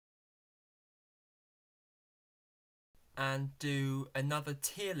and do another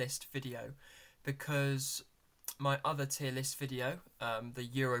tier list video, because my other tier list video, the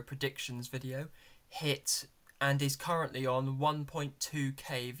Euro predictions video, hit and is currently on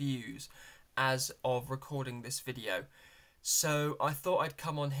 1.2k views as of recording this video. So I thought I'd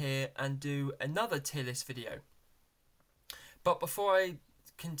come on here and do another tier list video. But before I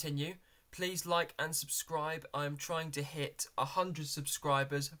continue, please like and subscribe. I'm trying to hit 100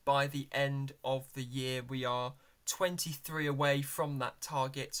 subscribers by the end of the year. We are 23 away from that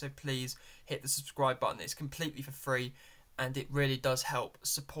target, so please hit the subscribe button. It's completely for free and it really does help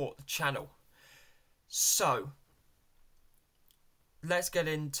support the channel. So let's get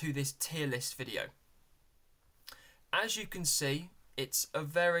into this tier list video. As you can see, it's a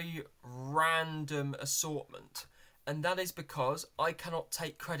very random assortment, and that is because I cannot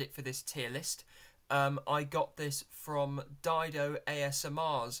take credit for this tier list. I got this from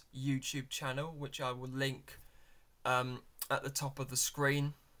DidoASMR's YouTube channel, which I will link at the top of the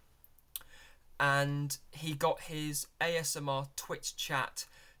screen. And he got his ASMR Twitch chat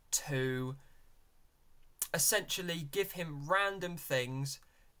to essentially give him random things,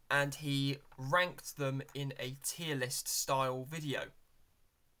 and he ranked them in a tier list style video.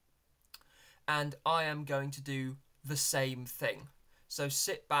 And I am going to do the same thing. So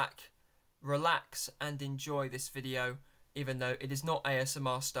sit back, relax and enjoy this video, even though it is not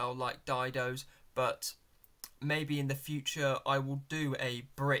ASMR style like Dido's, but maybe in the future I will do a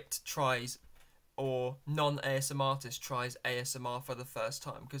Brit tries or non-ASMR artist tries ASMR for the first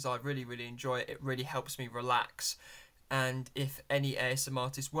time, because I really enjoy it. It really helps me relax. And if any ASMR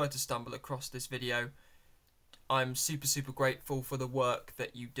artists were to stumble across this video, I'm super grateful for the work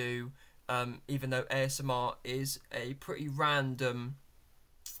that you do. Even though ASMR is a pretty random,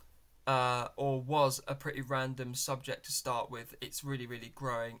 or was a pretty random subject to start with, it's really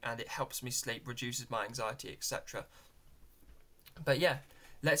growing, and it helps me sleep, reduces my anxiety, etc. But yeah,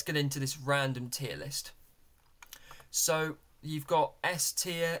 let's get into this random tier list. So you've got S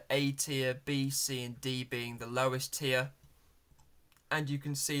tier, A tier, B, C and D being the lowest tier, and you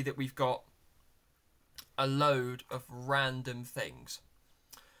can see that we've got a load of random things.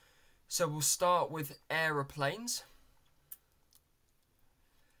 So we'll start with aeroplanes.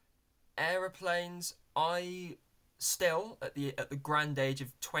 Aeroplanes, I still, at the grand age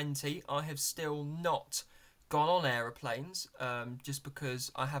of 20, I have still not gone on aeroplanes, just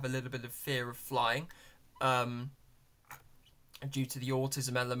because I have a little bit of fear of flying, due to the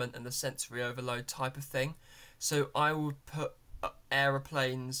autism element and the sensory overload type of thing. So I would put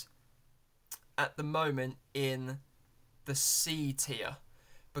aeroplanes at the moment in the C tier,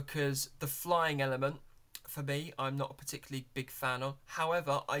 because the flying element, for me, I'm not a particularly big fan of.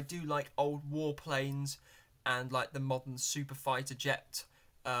 However, I do like old warplanes and like the modern super fighter jet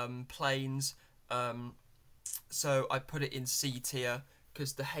planes, so I put it in C tier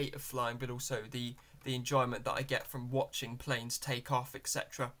because the hate of flying, but also the enjoyment that I get from watching planes take off,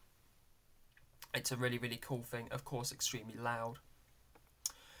 etc. It's a really cool thing, of course extremely loud.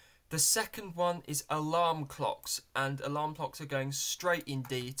 The second one is alarm clocks, and alarm clocks are going straight in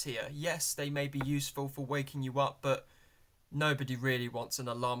D tier. Yes, they may be useful for waking you up, but nobody really wants an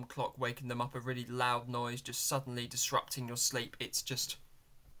alarm clock waking them up, a really loud noise just suddenly disrupting your sleep. It's just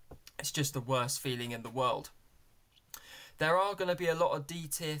the worst feeling in the world. There are going to be a lot of D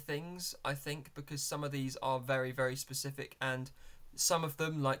tier things, I think, because some of these are very specific, and some of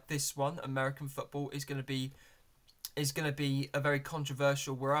them, like this one, American football, is going to be a very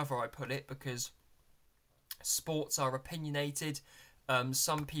controversial wherever I put it, because sports are opinionated.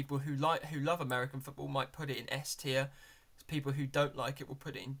 Some people who love American football might put it in S tier. People who don't like it will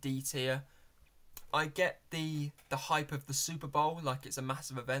put it in D tier. I get the hype of the Super Bowl, like it's a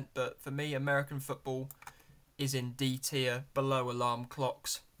massive event, but for me, American football is in D tier, below alarm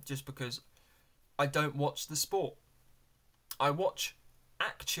clocks, just because I don't watch the sport. I watch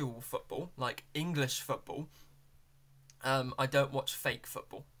actual football, like English football. I don't watch fake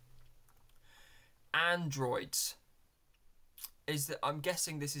football. Androids. I'm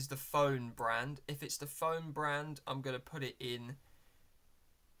guessing this is the phone brand. If it's the phone brand, I'm going to put it in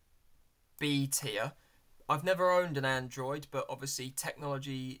B tier. I've never owned an Android, but obviously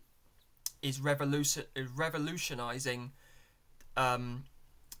technology is revolutionizing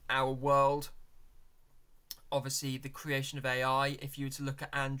our world. Obviously the creation of AI, if you were to look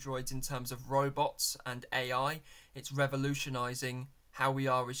at androids in terms of robots and AI, it's revolutionizing how we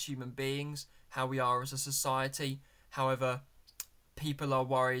are as human beings, how we are as a society. However, people are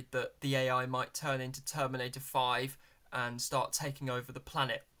worried that the AI might turn into Terminator 5 and start taking over the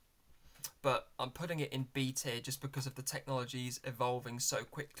planet. But I'm putting it in B tier just because of the technologies evolving so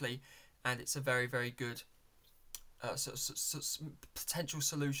quickly, and it's a very good potential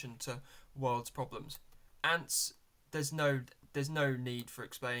solution to world's problems. Ants, there's no need for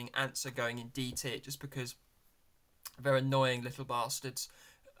explaining. Ants are going in D tier just because they're annoying little bastards,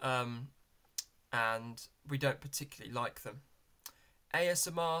 and we don't particularly like them.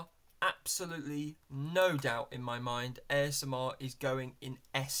 ASMR, absolutely no doubt in my mind, ASMR is going in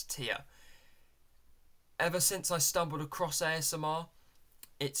S tier. Ever since I stumbled across ASMR,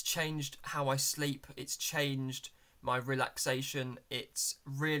 it's changed how I sleep, it's changed my relaxation, it's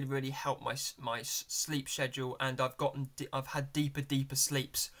really helped my sleep schedule, and I've had deeper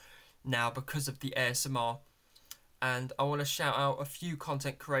sleeps now because of the ASMR. And I want to shout out a few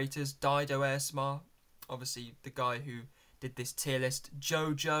content creators: DidoASMR, obviously the guy who did this tier list,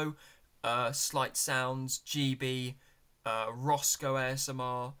 Jojo, Slight Sounds, GB, Roscoe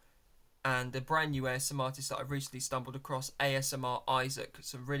ASMR, and a brand new ASMR artist that I've recently stumbled across, ASMR Isaac.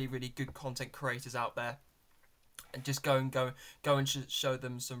 Some really good content creators out there, and just go and show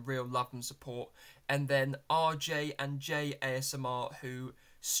them some real love and support. And then RJ and J ASMR, who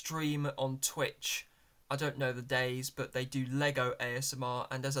stream on Twitch. I don't know the days, but they do Lego ASMR,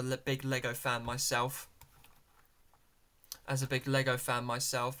 and as a big Lego fan myself, I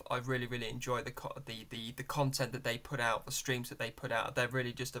really enjoy the content that they put out, the streams that they put out. They're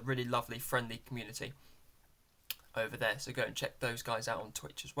really just a really lovely, friendly community over there. So go and check those guys out on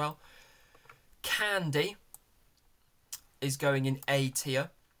Twitch as well. Candy is going in A tier.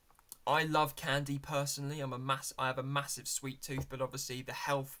 I love candy personally. I have a massive sweet tooth, but obviously the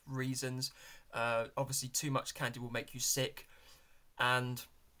health reasons, obviously too much candy will make you sick, and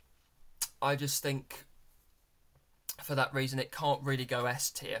I just think for that reason it can't really go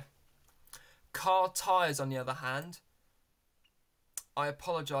S tier. Car tyres, on the other hand, I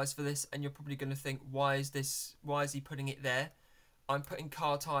apologise for this, and you're probably going to think, why is he putting it there? I'm putting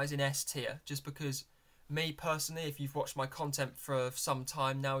car tyres in S tier just because, me personally, if you've watched my content for some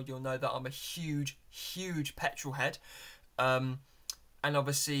time now, you'll know that I'm a huge petrol head, and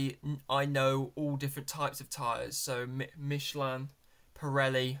obviously I know all different types of tyres, so Michelin,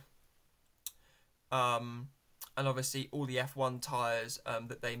 Pirelli, and obviously all the F1 tyres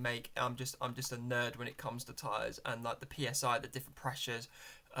that they make. I'm just a nerd when it comes to tyres, and like the PSI, the different pressures.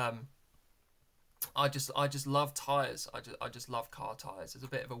 I just love tyres. I just love car tyres. There's a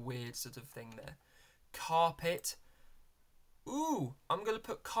bit of a weird sort of thing there. Carpet. Ooh, I'm gonna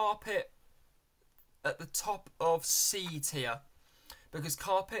put carpet at the top of C tier because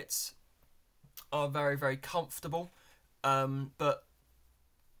carpets are very comfortable, but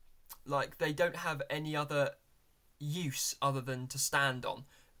like they don't have any other use other than to stand on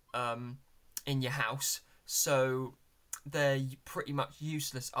in your house, so they're pretty much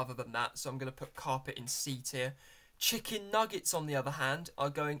useless other than that. So I'm going to put carpet in C tier. Chicken nuggets, on the other hand,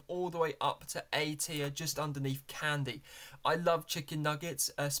 are going all the way up to A tier, just underneath candy. I love chicken nuggets,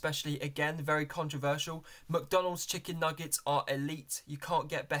 especially, again, very controversial. McDonald's chicken nuggets are elite. You can't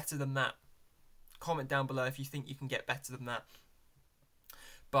get better than that. Comment down below if you think you can get better than that.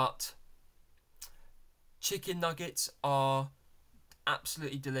 But chicken nuggets are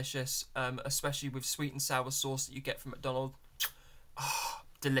absolutely delicious, especially with sweet and sour sauce that you get from McDonald's. Oh,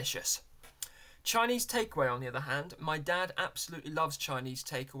 delicious. Chinese takeaway, on the other hand, my dad absolutely loves Chinese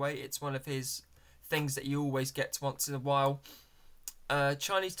takeaway. It's one of his things that he always gets once in a while.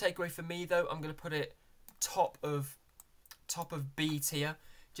 Chinese takeaway for me, though, I'm going to put it top of B tier,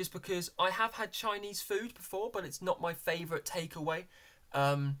 just because I have had Chinese food before, but it's not my favourite takeaway.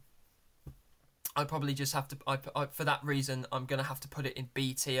 I probably just have to, for that reason, I'm going to have to put it in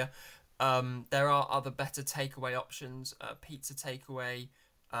B tier. There are other better takeaway options, pizza takeaway,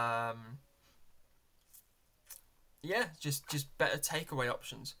 yeah, just better takeaway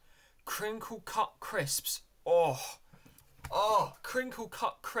options. Crinkle cut crisps. Oh, crinkle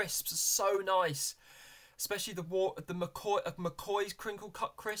cut crisps are so nice, especially the McCoy's crinkle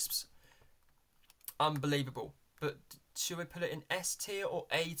cut crisps. Unbelievable. But should we put it in S tier or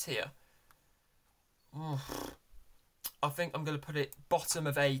A tier? I think I'm going to put it bottom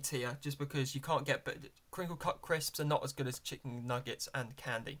of A tier, just because you can't get, but crinkle cut crisps are not as good as chicken nuggets and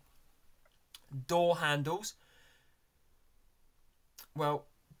candy. Door handles. Well,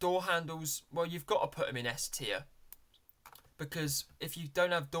 door handles, well, you've got to put them in S tier, because if you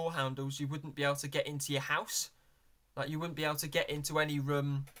don't have door handles, you wouldn't be able to get into your house. Like, you wouldn't be able to get into any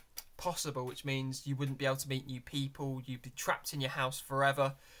room possible, which means you wouldn't be able to meet new people. You'd be trapped in your house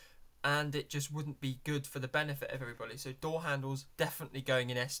forever, and it just wouldn't be good for the benefit of everybody. So door handles definitely going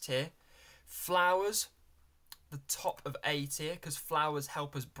in S tier. Flowers, the top of A tier, because flowers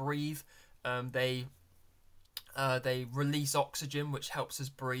help us breathe. They release oxygen, which helps us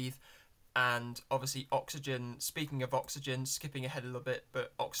breathe. And obviously Oxygen, speaking of Oxygen, skipping ahead a little bit,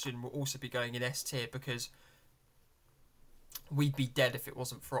 but Oxygen will also be going in S tier because we'd be dead if it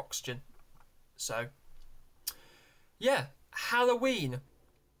wasn't for Oxygen. So, yeah, Halloween.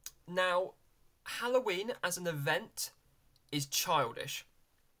 Now, Halloween as an event is childish.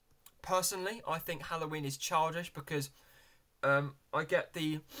 Personally, I think Halloween is childish because I get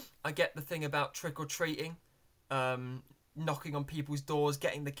the thing about trick-or-treating, knocking on people's doors,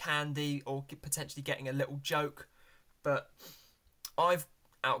 getting the candy, or potentially getting a little joke. But I've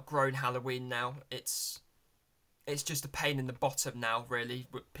outgrown Halloween now. It's just a pain in the bottom now, really,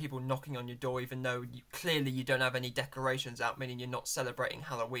 with people knocking on your door, even though clearly you don't have any decorations out, meaning you're not celebrating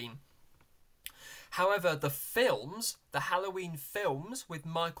Halloween. However, the films, the Halloween films with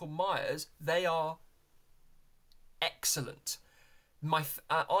Michael Myers, they are excellent.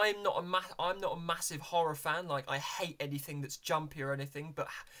 I'm not a massive horror fan. Like, I hate anything that's jumpy or anything.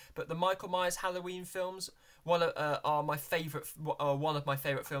 But the Michael Myers Halloween films are my favorite. One of my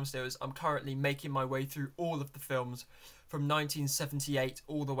favorite film series. I'm currently making my way through all of the films from 1978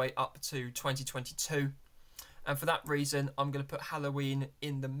 all the way up to 2022. And for that reason, I'm going to put Halloween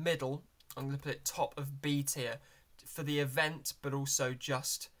in the middle. I'm going to put it top of B tier for the event, but also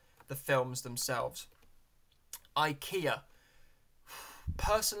just the films themselves. IKEA.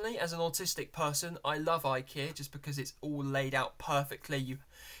 Personally, as an autistic person, I love IKEA just because it's all laid out perfectly.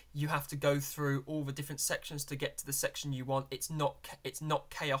 You have to go through all the different sections to get to the section you want. It's not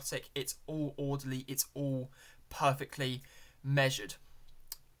chaotic. It's all orderly. It's all perfectly measured.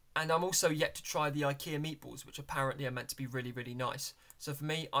 And I'm also yet to try the IKEA meatballs, which apparently are meant to be really, really nice. So for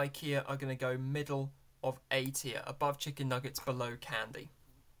me, IKEA are going to go middle of A tier, above chicken nuggets, below candy.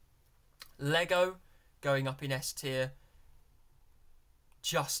 Lego going up in S tier,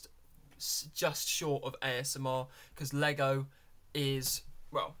 just short of ASMR, because Lego is,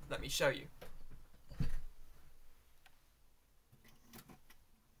 well, let me show you.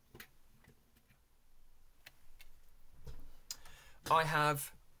 I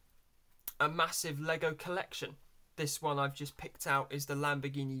have a massive Lego collection. This one I've just picked out is the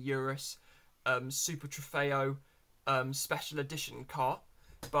Lamborghini Urus Super Trofeo Special Edition car,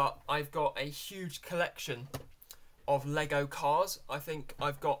 but I've got a huge collection of Lego cars. I think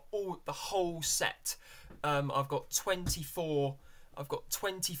I've got the whole set. I've got 24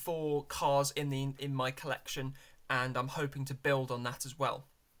 cars in my collection, and I'm hoping to build on that as well.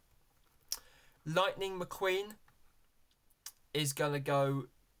 Lightning McQueen is gonna go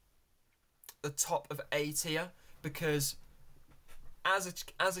the top of A tier because as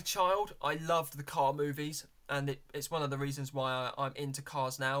a child I loved the car movies, and it's one of the reasons why I'm into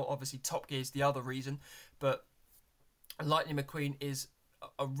cars now. Obviously Top Gear is the other reason, but Lightning McQueen is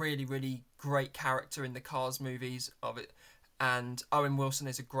a really, really great character in the Cars movies of it, and Owen Wilson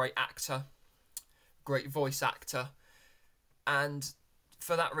is a great actor, great voice actor, and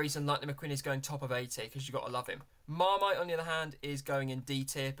for that reason Lightning McQueen is going top of A tier because you've got to love him. Marmite, on the other hand, is going in D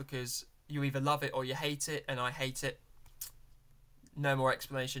tier because you either love it or you hate it, and I hate it. No more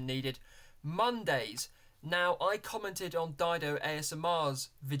explanation needed. Mondays. Now, I commented on DidoASMR's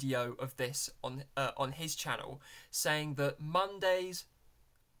video of this on his channel, saying that Mondays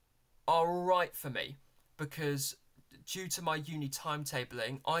are alright for me because due to my uni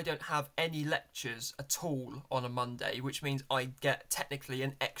timetabling, I don't have any lectures at all on a Monday, which means I get technically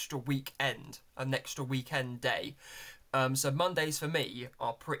an extra weekend day. So Mondays for me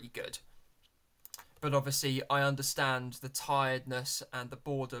are pretty good. But obviously I understand the tiredness and the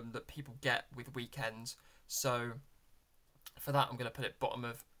boredom that people get with weekends. So for that I'm going to put it bottom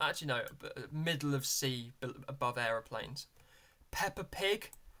of, actually no, middle of C, above aeroplanes. Peppa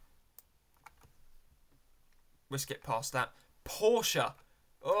Pig. We'll skip past that. Porsche.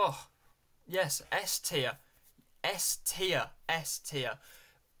 Oh, yes, S tier. S tier. S tier.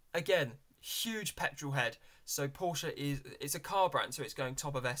 Again, huge petrol head. So Porsche it's a car brand, so it's going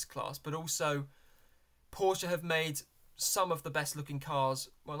top of S class. But also, Porsche have made some of the best looking cars.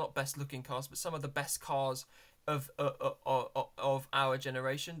 Well, not best looking cars, but some of the best cars of our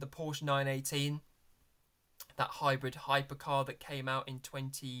generation. The Porsche 918, that hybrid hypercar that came out in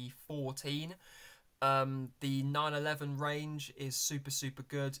 2014. The 911 range is super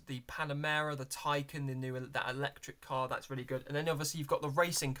good. The Panamera, the Taycan, that electric car, that's really good. And then obviously you've got the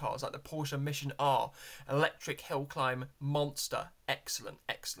racing cars like the Porsche Mission R, electric hill climb monster, excellent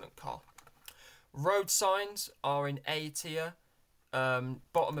car. Road signs are in A tier,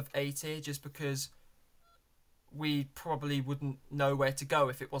 bottom of A tier, just because we probably wouldn't know where to go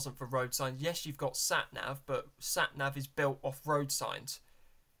if it wasn't for road signs. Yes, you've got sat nav, but sat nav is built off road signs,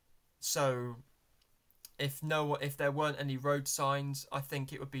 so if there weren't any road signs, I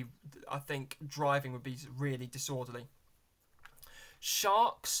think driving would be really disorderly.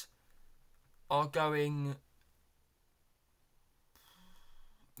 Sharks are going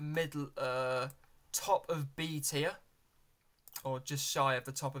top of B tier, or just shy of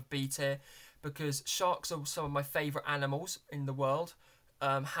the top of B tier, because sharks are some of my favourite animals in the world.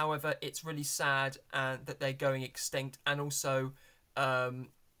 However, it's really sad that they're going extinct, and also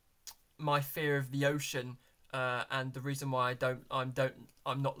my fear of the ocean, and the reason why I'm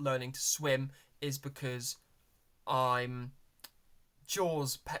not learning to swim is because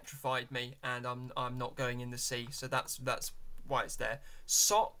Jaws petrified me, and I'm not going in the sea. So that's why it's there.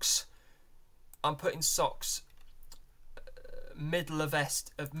 Socks, I'm putting socks middle of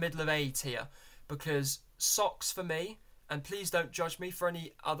A tier, because socks for me, and please don't judge me for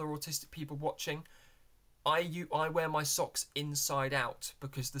any other autistic people watching, I wear my socks inside out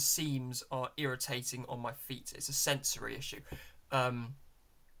because the seams are irritating on my feet. It's a sensory issue.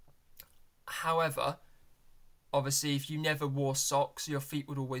 However, obviously, if you never wore socks, your feet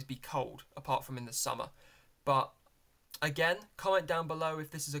would always be cold, apart from in the summer. But again, comment down below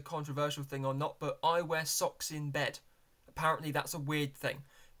if this is a controversial thing or not, but I wear socks in bed. Apparently that's a weird thing,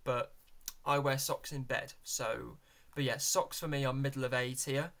 but I wear socks in bed. So, but yeah, socks for me are middle of A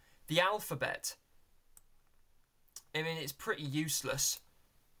tier. The alphabet, I mean, it's pretty useless.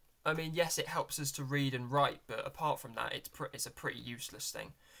 I mean, yes, it helps us to read and write, but apart from that, it's a pretty useless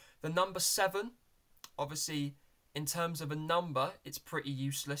thing. The number 7, obviously, in terms of a number, it's pretty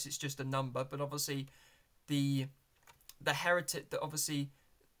useless. It's just a number, but obviously, the heritage that obviously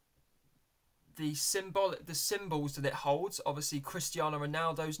the symbols that it holds. Obviously, Cristiano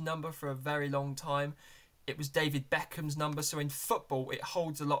Ronaldo's number for a very long time. It was David Beckham's number. So in football, it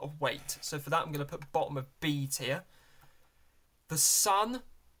holds a lot of weight. So for that, I'm going to put bottom of B tier. The sun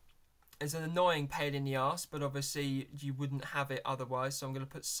is an annoying pain in the arse, but obviously you wouldn't have it otherwise. So I'm going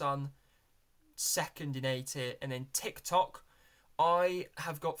to put sun second in A tier. And then TikTok, I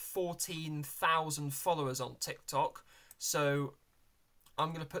have got 14,000 followers on TikTok. So I'm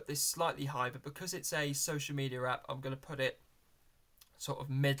going to put this slightly high, but because it's a social media app, I'm going to put it sort of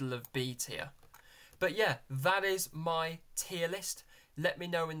middle of B tier. But yeah, that is my tier list. Let me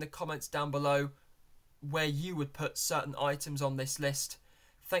know in the comments down below where you would put certain items on this list.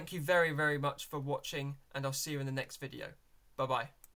 Thank you very, very much for watching, and I'll see you in the next video. Bye-bye.